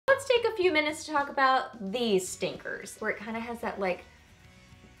let's take a few minutes to talk about these stinkers, where it kind of has that like,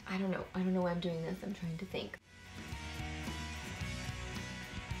 I don't know why I'm doing this, I'm trying to think.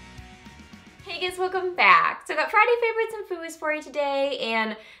 Hey guys, welcome back. So I got Friday favorites and Fooeys for you today,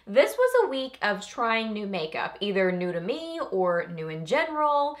 and this was a week of trying new makeup, either new to me or new in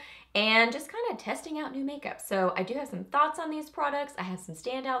general, and just kind of testing out new makeup. So I do have some thoughts on these products, I have some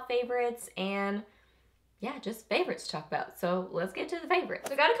standout favorites, and yeah, just favorites to talk about. So let's get to the favorites.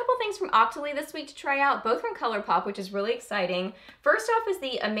 So I got a couple things from Octoly this week to try out, both from Colourpop, which is really exciting. First off is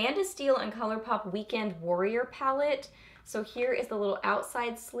the Amanda Steele and Colourpop Weekend Warrior palette. So here is the little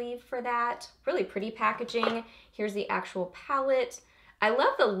outside sleeve for that. Really pretty packaging. Here's the actual palette. I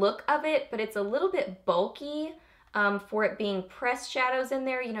love the look of it, but it's a little bit bulky for it being pressed shadows in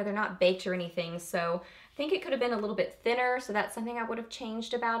there. You know, they're not baked or anything, so I think it could have been a little bit thinner, so that's something I would have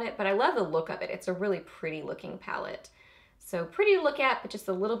changed about it, but I love the look of it. It's a really pretty looking palette. So pretty to look at, but just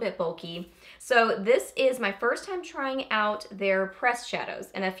a little bit bulky. So this is my first time trying out their pressed shadows,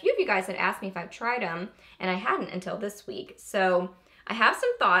 and a few of you guys had asked me if I've tried them, and I hadn't until this week. So I have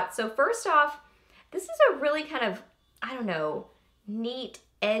some thoughts. So first off, this is a really kind of, I don't know, neat,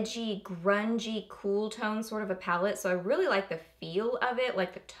 edgy, grungy, cool tone sort of a palette. So I really like the feel of it,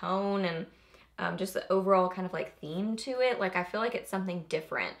 like the tone and just the overall kind of like theme to it. Like I feel like it's something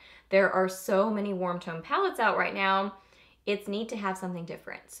different. There are so many warm tone palettes out right now. It's neat to have something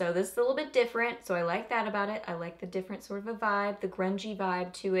different. So this is a little bit different, so I like that about it. I like the different sort of a vibe, the grungy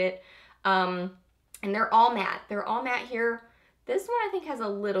vibe to it. And they're all matte. They're all matte here. This one I think has a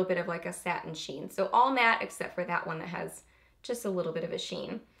little bit of like a satin sheen. So all matte except for that one that has just a little bit of a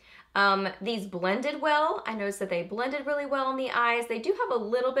sheen. These blended well. I noticed that they blended really well on the eyes. They do have a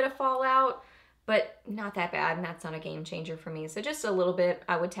little bit of fallout, but not that bad, and that's not a game changer for me. So just a little bit,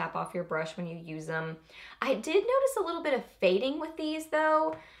 I would tap off your brush when you use them. I did notice a little bit of fading with these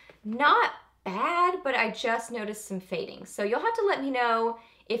though. Not bad, but I just noticed some fading. So you'll have to let me know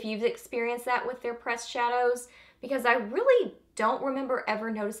if you've experienced that with their pressed shadows, because I really don't remember ever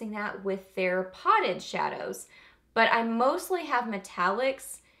noticing that with their potted shadows. But I mostly have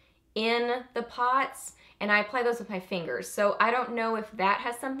metallics in the pots, and I apply those with my fingers. So I don't know if that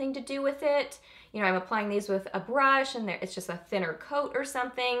has something to do with it. You know, I'm applying these with a brush and it's just a thinner coat or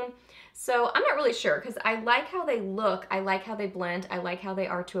something. So I'm not really sure, because I like how they look, I like how they blend, I like how they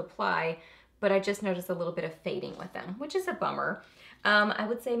are to apply, but I just noticed a little bit of fading with them, which is a bummer. I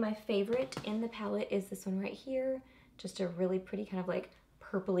would say my favorite in the palette is this one right here. Just a really pretty kind of like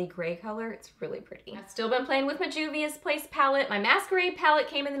purpley gray color. It's really pretty. I've still been playing with my Juvia's Place palette. My Masquerade palette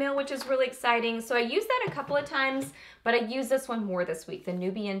came in the mail, which is really exciting. So I used that a couple of times, but I used this one more this week, the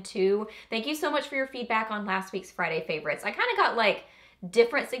Nubian 2. Thank you so much for your feedback on last week's Friday favorites. I kind of got like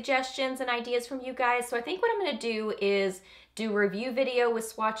different suggestions and ideas from you guys. So I think what I'm gonna do is do a review video with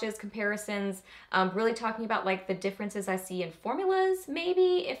swatches, comparisons, really talking about like the differences I see in formulas,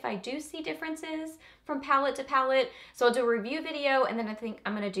 maybe if I do see differences from palette to palette. So I'll do a review video, and then I think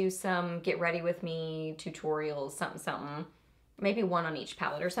I'm gonna do some get ready with me tutorials, something, maybe one on each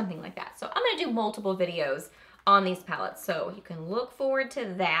palette or something like that. So I'm gonna do multiple videos on these palettes, so you can look forward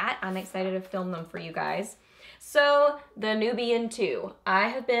to that. I'm excited to film them for you guys. So the Nubian 2, I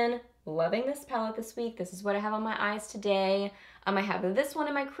have been loving this palette this week. This is what I have on my eyes today. I have this one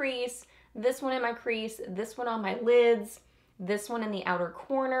in my crease, this one in my crease, this one on my lids, this one in the outer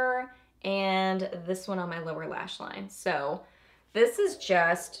corner, and this one on my lower lash line. So this is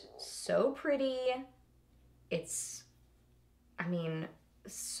just so pretty. It's, I mean,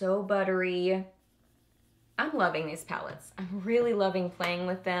 so buttery. I'm loving these palettes. I'm really loving playing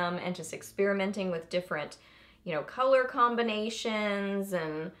with them and just experimenting with different, you know, color combinations,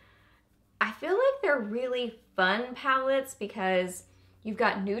 and I feel like they're really fun palettes because you've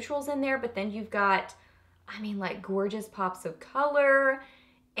got neutrals in there, but then you've got, I mean, like gorgeous pops of color.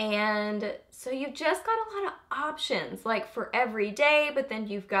 And so you've just got a lot of options, like for every day, but then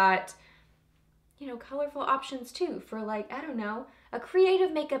you've got, you know, colorful options too for like, I don't know, a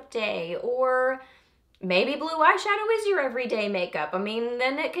creative makeup day, or maybe blue eyeshadow is your everyday makeup. I mean,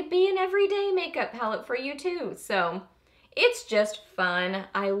 then it could be an everyday makeup palette for you too. So it's just fun.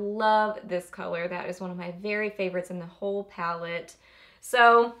 I love this color. That is one of my very favorites in the whole palette.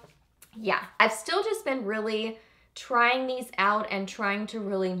 So yeah, I've still just been really trying these out and trying to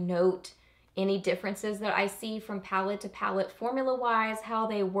really note any differences that I see from palette to palette formula-wise, how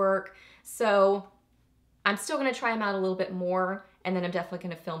they work. So I'm still gonna try them out a little bit more and then I'm definitely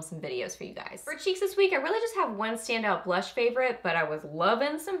gonna film some videos for you guys. For cheeks this week, I really just have one standout blush favorite, but I was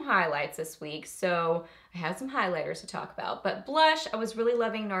loving some highlights this week, so I have some highlighters to talk about. But blush, I was really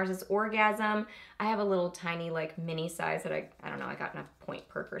loving NARS's Orgasm. I have a little tiny like mini size that I don't know, I got in a point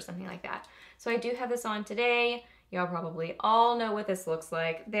perk or something like that. So I do have this on today. Y'all probably all know what this looks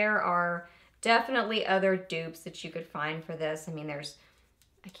like. There are definitely other dupes that you could find for this. I mean,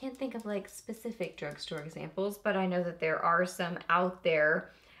 I can't think of like specific drugstore examples, but I know that there are some out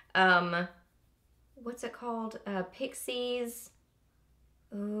there. What's it called? Pixies.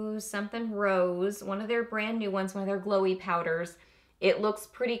 Ooh, something Rose. One of their brand new ones, one of their glowy powders. It looks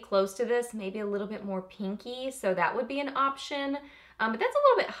pretty close to this, maybe a little bit more pinky, so that would be an option. But that's a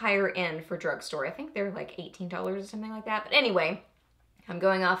little bit higher end for drugstore. I think they're like $18 or something like that. But anyway, I'm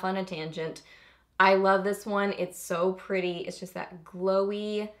going off on a tangent. I love this one. It's so pretty. It's just that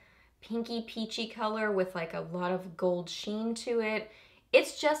glowy, pinky peachy color with like a lot of gold sheen to it.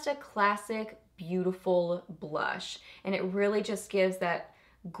 It's just a classic, beautiful blush. And it really just gives that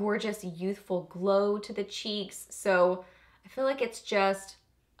gorgeous, youthful glow to the cheeks. So I feel like it's just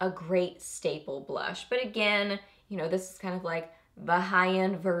a great staple blush. But again, you know, this is kind of like the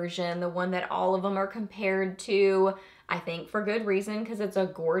high-end version, the one that all of them are compared to, I think for good reason, because it's a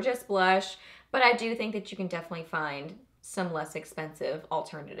gorgeous blush. But I do think that you can definitely find some less expensive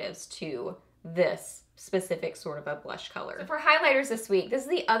alternatives to this specific sort of a blush color. So for highlighters this week, this is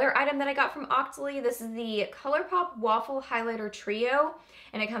the other item that I got from Octoly. This is the Colourpop Waffle Highlighter Trio,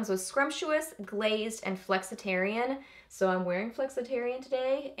 and it comes with Scrumptious, Glazed, and Flexitarian. So I'm wearing Flexitarian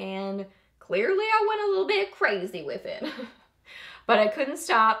today, and clearly I went a little bit crazy with it. But I couldn't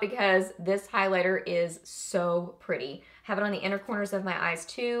stop because this highlighter is so pretty. Have it on the inner corners of my eyes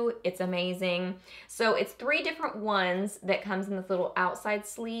too. It's amazing. So it's 3 different ones that comes in this little outside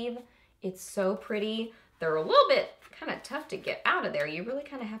sleeve. It's so pretty. They're a little bit kind of tough to get out of there. You really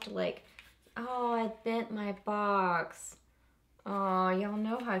kind of have to like, oh, I bent my box. Oh, y'all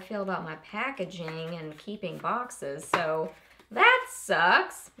know how I feel about my packaging and keeping boxes. So that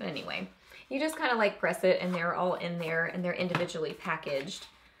sucks. But anyway, you just kind of like press it and they're all in there and they're individually packaged.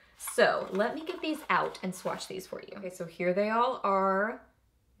 So let me get these out and swatch these for you. Okay, so here they all are.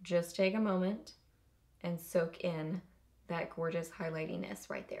 Just take a moment and soak in that gorgeous highlightiness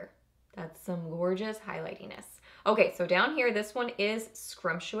right there. That's some gorgeous highlightiness. Okay, so down here, this one is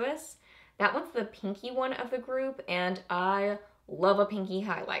Scrumptious. That one's the pinky one of the group, and I love a pinky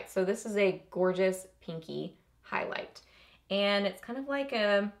highlight. So this is a gorgeous pinky highlight. And it's kind of like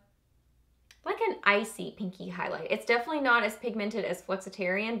an icy pinky highlight. It's definitely not as pigmented as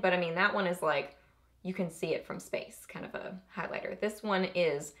Flexitarian, but I mean, that one is like, you can see it from space, kind of a highlighter. This one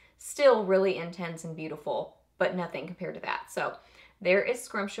is still really intense and beautiful, but nothing compared to that. So there is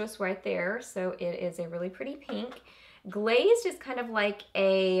Scrumptious right there. So it is a really pretty pink. Glazed is kind of like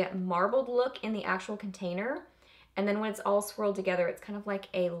a marbled look in the actual container. And then when it's all swirled together, it's kind of like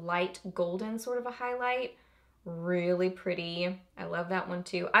a light golden sort of a highlight. Really pretty. I love that one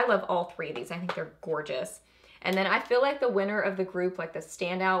too. I love all 3 of these. I think they're gorgeous. And then I feel like the winner of the group, like the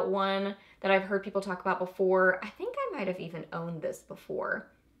standout one that I've heard people talk about before, I think I might have even owned this before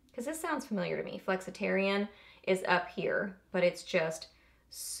because this sounds familiar to me. Flexitarian is up here, but it's just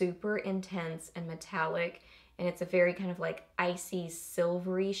super intense and metallic, and it's a very kind of like icy,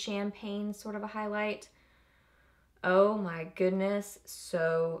 silvery champagne sort of a highlight. Oh my goodness,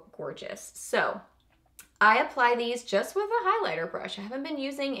 so gorgeous. So I apply these just with a highlighter brush. I haven't been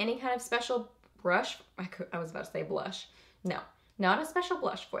using any kind of special brush. I was about to say blush. No, not a special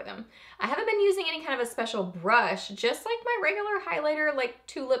blush for them. I haven't been using any kind of a special brush, just like my regular highlighter, like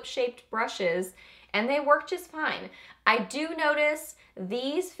tulip-shaped brushes, and they work just fine. I do notice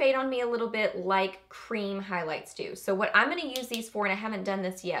these fade on me a little bit like cream highlights do. So what I'm gonna use these for, and I haven't done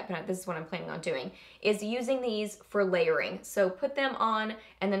this yet, but this is what I'm planning on doing, is using these for layering. So put them on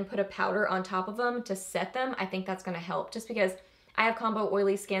and then put a powder on top of them to set them. I think that's gonna help just because I have combo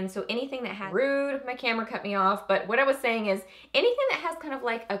oily skin, so anything that has, rude, my camera cut me off, but what I was saying is anything that has kind of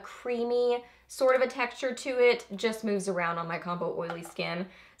like a creamy sort of a texture to it just moves around on my combo oily skin.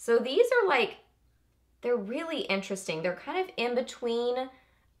 So these are like, they're really interesting. They're kind of in between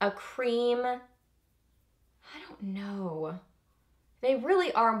a cream, I don't know. They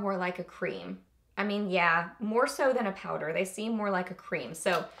really are more like a cream. I mean, yeah, more so than a powder. They seem more like a cream.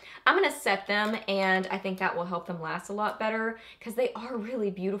 So I'm gonna set them, and I think that will help them last a lot better because they are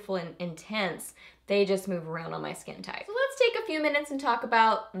really beautiful and intense. They just move around on my skin type. So let's take a few minutes and talk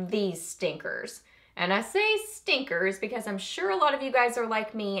about these stinkers. And I say stinkers because I'm sure a lot of you guys are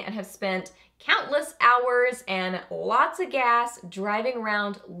like me and have spent countless hours and lots of gas driving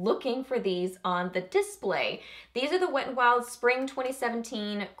around looking for these on the display. These are the Wet n Wild Spring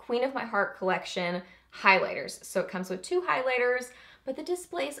 2017 Queen of My Heart collection highlighters. So it comes with 2 highlighters, but the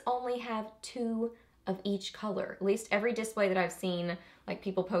displays only have 2 of each color. At least every display that I've seen, like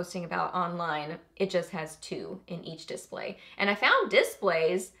people posting about online, it just has 2 in each display. And I found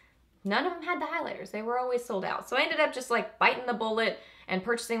displays, none of them had the highlighters. They were always sold out. So I ended up just like biting the bullet and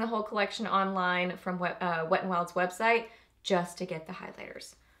purchasing the whole collection online from Wet n Wild's website just to get the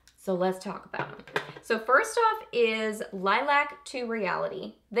highlighters. So let's talk about them. So first off is Lilac to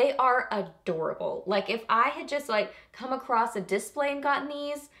Reality. They are adorable. Like if I had just like come across a display and gotten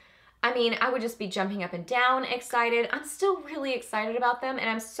these, I mean, I would just be jumping up and down excited. I'm still really excited about them and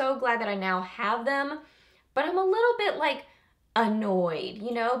I'm so glad that I now have them, but I'm a little bit like annoyed,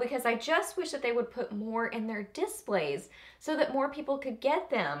 you know, because I just wish that they would put more in their displays so that more people could get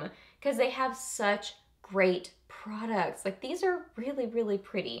them because they have such great products. Like these are really, really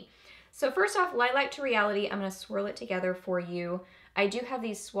pretty. So first off, Lilac to Reality, I'm going to swirl it together for you. I do have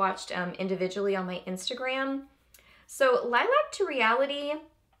these swatched individually on my Instagram. So Lilac to Reality,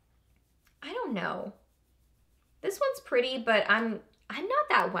 I don't know. This one's pretty, but I'm not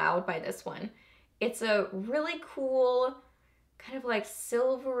that wowed by this one. It's a really cool kind of like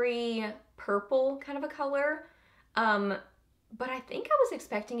silvery purple kind of a color. But I think I was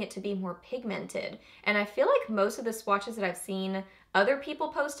expecting it to be more pigmented. And I feel like most of the swatches that I've seen other people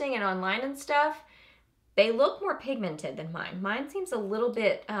posting and online and stuff, they look more pigmented than mine. Mine seems a little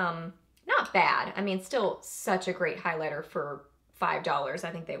bit, not bad. I mean, still such a great highlighter for $5,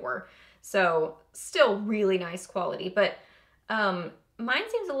 I think they were. So still really nice quality, but mine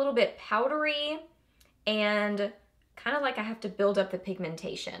seems a little bit powdery and kind of like I have to build up the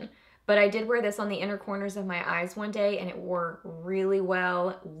pigmentation. But I did wear this on the inner corners of my eyes one day and it wore really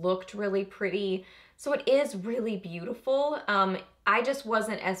well, looked really pretty. So it is really beautiful. I just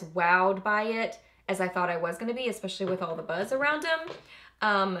wasn't as wowed by it as I thought I was gonna be, especially with all the buzz around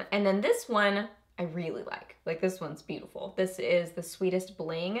them. And then this one, I really like. Like this one's beautiful. This is the Sweetest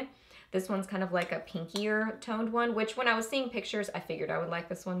Bling. This one's kind of like a pinkier toned one, which when I was seeing pictures, I figured I would like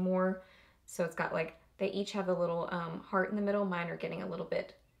this one more. So it's got like, they each have a little heart in the middle. Mine are getting a little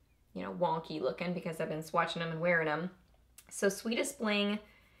bit, you know, wonky looking because I've been swatching them and wearing them. So Sweetest Bling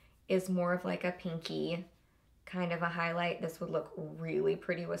is more of like a pinky kind of a highlight. This would look really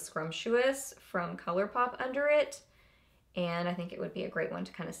pretty with Scrumptious from Colourpop under it. And I think it would be a great one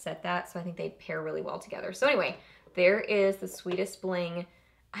to kind of set that. So I think they'd pair really well together. So anyway, there is the Sweetest Bling.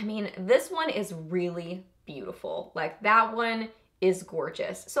 I mean, this one is really beautiful. Like that one is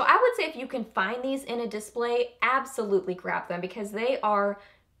gorgeous. So I would say if you can find these in a display, absolutely grab them because they are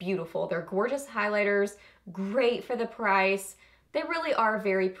beautiful. They're gorgeous highlighters, great for the price. They really are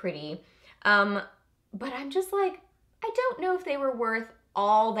very pretty. But I'm just like, I don't know if they were worth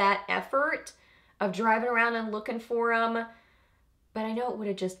all that effort of driving around and looking for them, but I know it would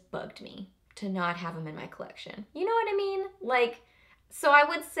have just bugged me to not have them in my collection. You know what I mean? Like, so I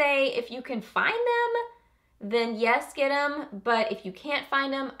would say if you can find them, then yes, get them. But if you can't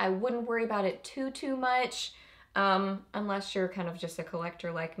find them, I wouldn't worry about it too much. Unless you're kind of just a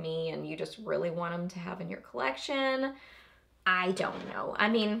collector like me and you just really want them to have in your collection. I don't know. I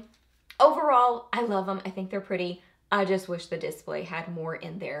mean, overall, I love them. I think they're pretty. I just wish the display had more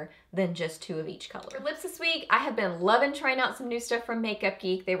in there than just 2 of each color. For lips this week, I have been loving trying out some new stuff from Makeup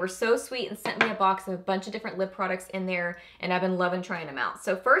Geek. They were so sweet and sent me a box of a bunch of different lip products in there, and I've been loving trying them out.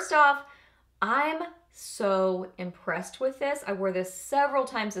 So first off, I'm so impressed with this. I wore this several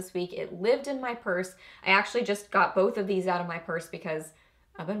times this week. It lived in my purse. I actually just got both of these out of my purse because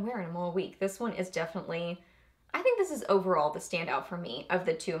I've been wearing them all week. This one is definitely, I think this is overall the standout for me of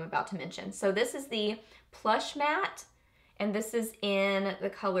the 2 I'm about to mention. So this is the Plush Matte, and this is in the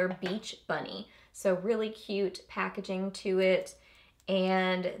color Beach Bunny. So really cute packaging to it.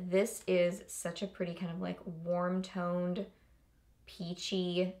 And this is such a pretty kind of like warm toned,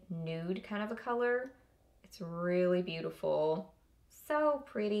 peachy nude kind of a color. It's really beautiful. So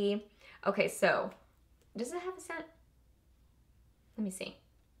pretty. Okay, so does it have a scent? Let me see.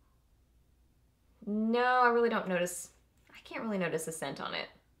 No, I really don't notice. I can't really notice a scent on it.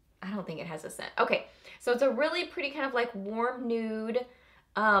 I don't think it has a scent. Okay, so it's a really pretty kind of like warm nude.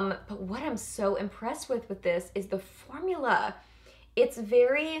 But what I'm so impressed with this is the formula. It's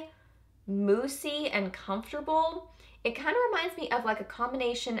very moussey and comfortable. It kind of reminds me of like a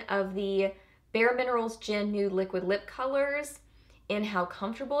combination of the Bare Minerals Gin Nude Liquid Lip Colors in how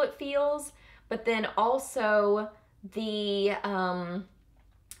comfortable it feels, but then also the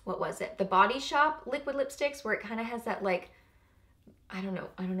what was it? The Body Shop liquid lipsticks, where it kind of has that like, I don't know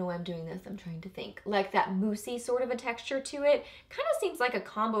why I'm doing this. I'm trying to think. Like that moussey sort of a texture to it. Kind of seems like a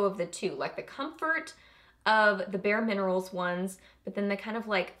combo of the two, like the comfort of the Bare Minerals ones, but then the kind of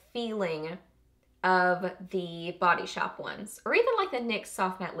like feeling of the Body Shop ones, or even like the NYX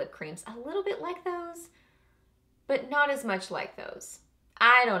Soft Matte Lip Creams. A little bit like those, but not as much like those.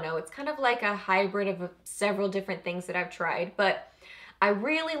 I don't know. It's kind of like a hybrid of several different things that I've tried, but I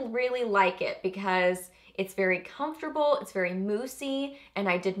really, really like it because it's very comfortable, it's very moussey, and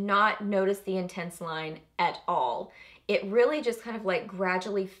I did not notice the intense line at all. It really just kind of like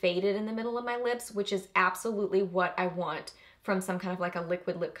gradually faded in the middle of my lips, which is absolutely what I want from some kind of like a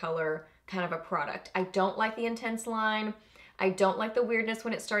liquid lip color kind of a product. I don't like the intense line. I don't like the weirdness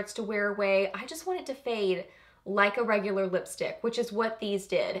when it starts to wear away. I just want it to fade like a regular lipstick, which is what these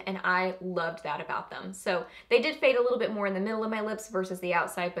did, and I loved that about them. So they did fade a little bit more in the middle of my lips versus the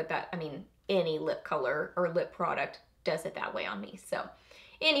outside, but that, I mean, any lip color or lip product does it that way on me. So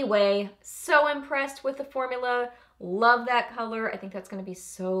anyway, so impressed with the formula. Love that color. I think that's going to be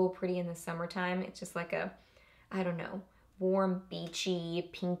so pretty in the summertime. It's just like a, I don't know, warm, beachy,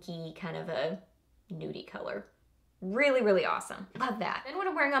 pinky kind of a nudie color. Really, really awesome. Love that. Then what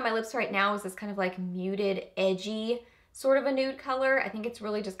I'm wearing on my lips right now is this kind of like muted, edgy sort of a nude color. I think it's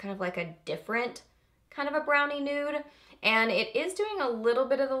really just kind of like a different kind of a brownie nude. And it is doing a little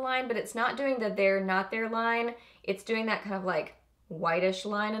bit of the line, but it's not doing the there, not there line. It's doing that kind of like whitish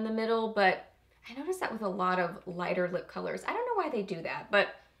line in the middle, but I noticed that with a lot of lighter lip colors. I don't know why they do that, but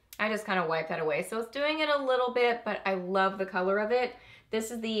I just kind of wipe that away. So it's doing it a little bit, but I love the color of it. This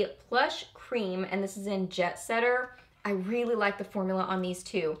is the Plush Cream, and this is in Jet Setter. I really like the formula on these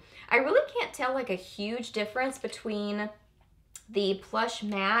two. I really can't tell like a huge difference between the Plush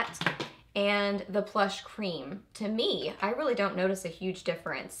Matte and the Plush Cream. To me, I really don't notice a huge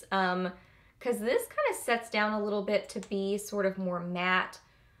difference because this kind of sets down a little bit to be sort of more matte,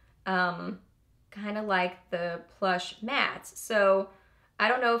 kind of like the Plush Mattes. So I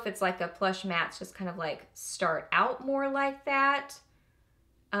don't know if it's like the Plush Mattes just kind of like start out more like that.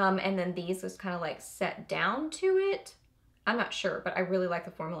 And then these just kind of like set down to it. I'm not sure, but I really like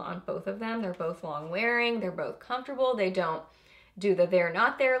the formula on both of them. They're both long wearing. They're both comfortable. They don't do the there,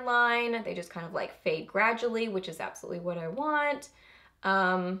 not there line. They just kind of like fade gradually, which is absolutely what I want.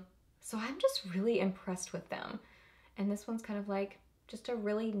 So I'm just really impressed with them. And this one's kind of like just a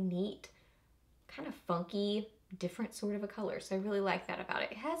really neat, kind of funky, different sort of a color. So I really like that about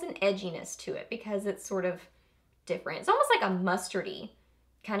it. It has an edginess to it because it's sort of different. It's almost like a mustardy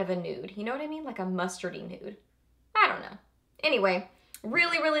kind of a nude. You know what I mean? Like a mustardy nude. I don't know. Anyway,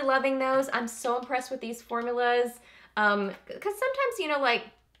 really, really loving those. I'm so impressed with these formulas. Because sometimes, you know, like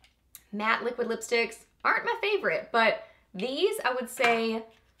matte liquid lipsticks aren't my favorite, but these I would say,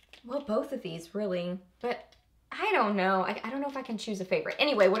 well, both of these really, but I don't know. I don't know if I can choose a favorite.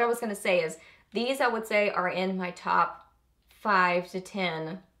 Anyway, what I was going to say is these I would say are in my top 5 to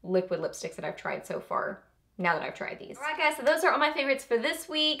 10 liquid lipsticks that I've tried so far. Now that I've tried these. All right guys, so those are all my favorites for this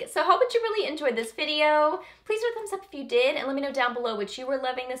week. So I hope that you really enjoyed this video. Please do a thumbs up if you did, and let me know down below what you were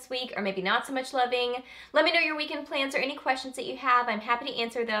loving this week, or maybe not so much loving. Let me know your weekend plans or any questions that you have. I'm happy to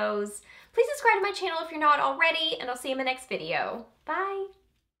answer those. Please subscribe to my channel if you're not already, and I'll see you in the next video. Bye.